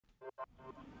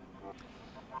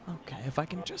Okay, if I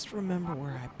can just remember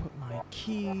where I put my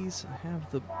keys. I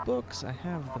have the books, I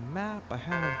have the map, I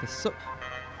have the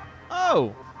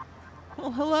Oh!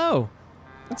 Well, hello.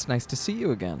 It's nice to see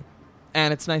you again.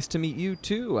 And it's nice to meet you,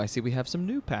 too. I see we have some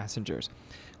new passengers.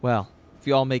 Well, if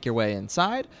you all make your way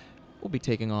inside, we'll be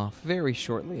taking off very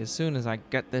shortly as soon as I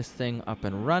get this thing up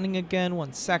and running again.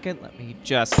 1 second, let me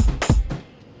just...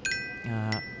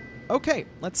 Okay,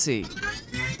 let's see.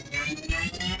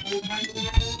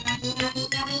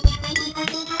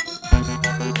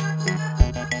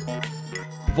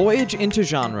 Voyage into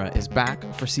Genre is back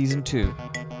for Season 2.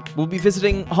 We'll be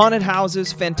visiting haunted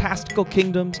houses, fantastical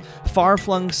kingdoms,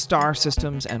 far-flung star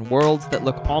systems, and worlds that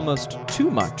look almost too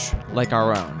much like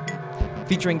our own.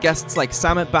 Featuring guests like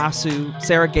Samit Basu,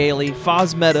 Sarah Gailey,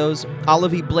 Foz Meadows,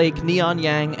 Olivia Blake, Neon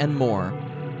Yang, and more.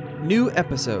 New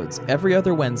episodes every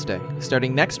other Wednesday,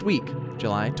 starting next week,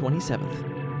 July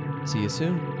 27th. See you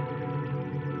soon.